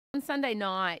on Sunday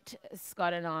night,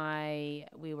 Scott and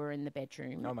we were in the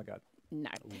bedroom. Oh, my God. No.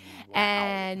 Wow.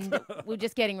 And we're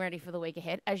just getting ready for the week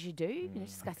ahead, as you do,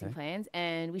 discussing plans.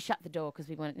 And we shut the door because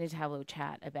we wanted to have a little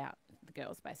chat about the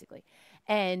girls, basically.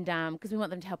 And because we want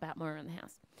them to help out more around the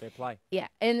house. Fair play. Yeah.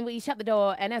 And we shut the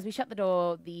door. And as we shut the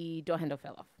door handle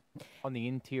fell off. On the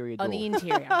interior door. On the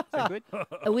interior. So good?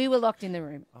 We were locked in the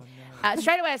room. Oh, no.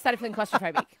 Straight away, I started feeling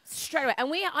claustrophobic. Straight away. And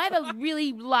I have a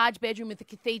really large bedroom with a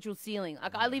cathedral ceiling.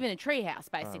 Like, I live in a tree house,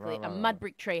 basically, a mud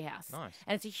brick tree house. Nice.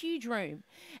 And it's a huge room.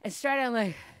 And straight away, I'm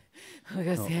like, oh,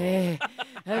 God, Hey,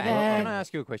 can I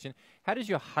ask you a question? How does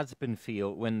your husband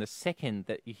feel when the second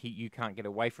that you can't get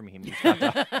away from him, you start to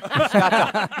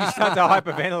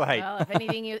hyperventilate? Well, if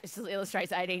anything, it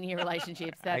illustrates 18-year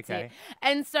relationships. That's Okay. it.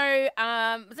 And so,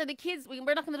 so the kids, we're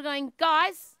knocking on the door going,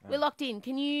 guys, we're locked in.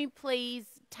 Can you please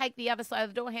take the other side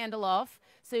of the door handle off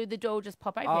so the door will just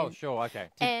pop open? Oh, sure, okay.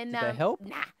 And did they help?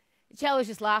 Nah. Chella's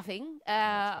just laughing.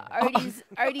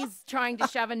 Odie's trying to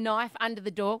shove a knife under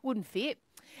the door. Wouldn't fit.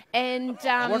 And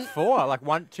What for? Like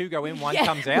two go in, one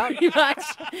comes out? Pretty much.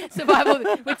 Survival.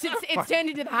 Which it's turned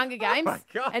into the Hunger Games. Oh, my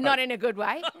God. And not in a good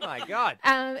way. Oh, my God.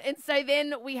 And so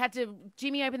then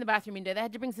Jimmy opened the bathroom window. They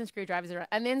had to bring some screwdrivers around.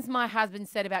 And then my husband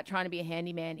said about trying to be a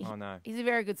handyman. Oh, no. He's a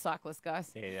very good cyclist,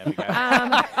 guys. Yeah, there we go.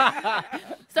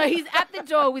 So he's at the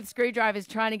door with screwdrivers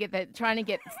trying to get. And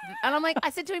I'm like, I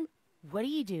said to him, what are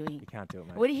you doing? You can't do it,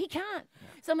 mate. He can't.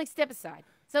 So I'm like, step aside.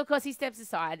 So, of course, he steps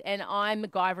aside, and I'm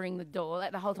MacGyvering the door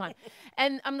like, the whole time.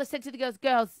 And I'm said to the girls,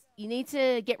 you need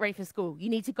to get ready for school. You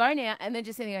need to go now. And then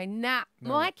just sitting there going, nah,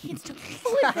 my kids took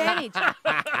full advantage. And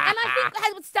I think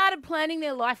they started planning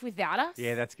their life without us.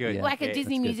 Yeah, that's good. Yeah. Like a Disney that's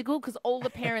good. musical, because all the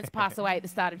parents pass away at the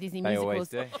start of Disney They musicals. always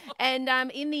do. And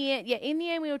in the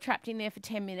end, we were trapped in there for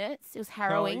 10 minutes. It was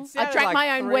harrowing. I sounded drank like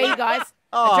my own 3. wee, guys.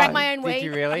 Oh, I drank my own did wee.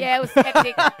 you really? Yeah, it was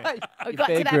hectic. I got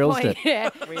Bear to that Grylls point. it. Yeah.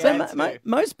 So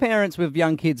most parents with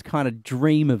young kids kind of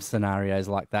dream of scenarios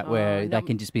like that where they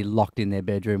can just be locked in their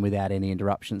bedroom without any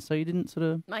interruptions. So you didn't sort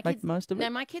of make the most of it? No,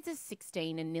 my kids are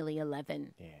 16 and nearly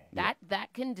 11. Yeah.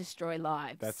 That can destroy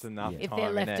lives. That's enough if time,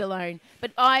 they're left innit? alone.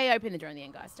 But I opened the door in the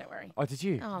end, guys. Don't worry. Oh, did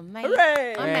you? Oh, mate.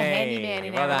 Hooray! I'm the handyman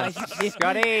in well our done, relationship.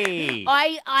 Scotty.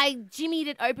 I jimmied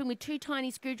it open with 2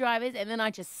 tiny screwdrivers, and then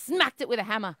I just smacked it with a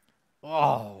hammer.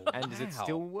 Oh, and does it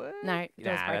still work? No, it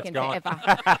was broken gone.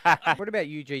 forever. What about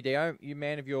you, GDO? You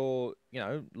man of your,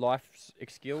 life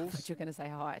skills? But you're going to say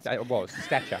height. Well,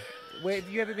 stature. Have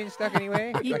you ever been stuck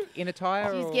anywhere? Like in a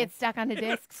tyre? You or? get stuck under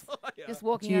desks. Just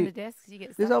walking under desks, you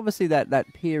get There's stuck. obviously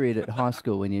that period at high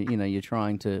school when you're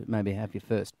trying to maybe have your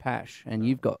first pash, and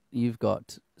you've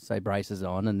got say braces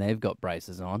on, and they've got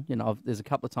braces on. There's a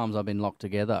couple of times I've been locked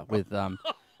together with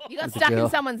You got with a stuck in girl.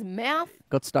 someone's mouth.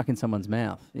 got stuck in someone's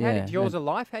mouth. How Yeah, did yours of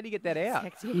life? How do you get that out?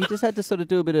 you just had to sort of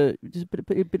do a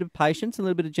bit of patience, a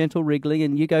little bit of gentle wriggling,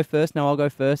 and you go first. No, I'll go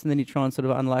first, and then you try and sort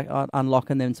of unlock,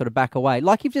 and then sort of back away,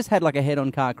 like you've just had like a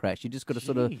head-on car crash. You just got to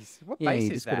sort of What you base is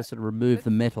just got to that? sort of remove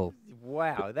the metal.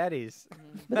 Wow, that is.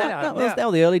 But that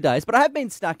were the early days. But I have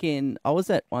been stuck in. I was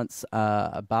at once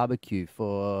a barbecue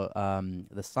for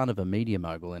the son of a media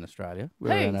mogul in Australia. Who?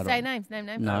 Say names. Name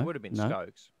names. No. It would have been no.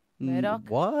 Stokes. Murdoch.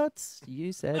 What?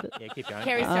 You said it. Yeah, keep going.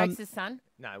 Kerry Stokes' son.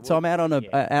 No, So I'm out on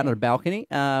a balcony.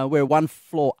 We're one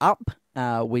floor up.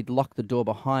 We'd locked the door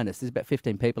behind us. There's about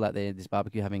 15 people out there at this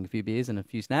barbecue having a few beers and a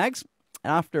few snags.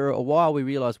 After a while, we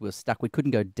realised we were stuck. We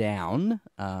couldn't go down.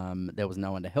 There was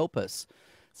no one to help us.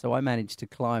 So I managed to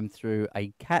climb through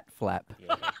a cat flap.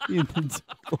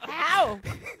 How?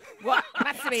 What?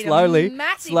 Must have been Slowly, a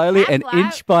massive slowly, cat and flap.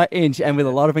 inch by inch, and with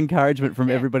a lot of encouragement from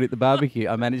everybody at the barbecue,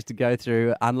 I managed to go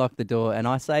through, unlock the door, and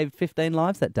I saved 15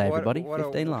 lives that day, everybody.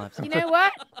 15 lives. You know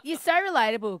what? You're so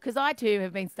relatable, because I too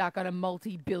have been stuck on a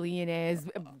multi-billionaire's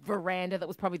veranda that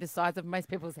was probably the size of most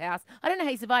people's house. I don't know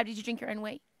how you survived. Did you drink your own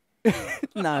wee?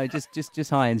 No, just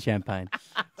high-end champagne.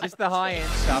 Just the high-end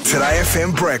stuff. Today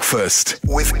FM Breakfast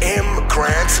with M,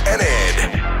 Grant and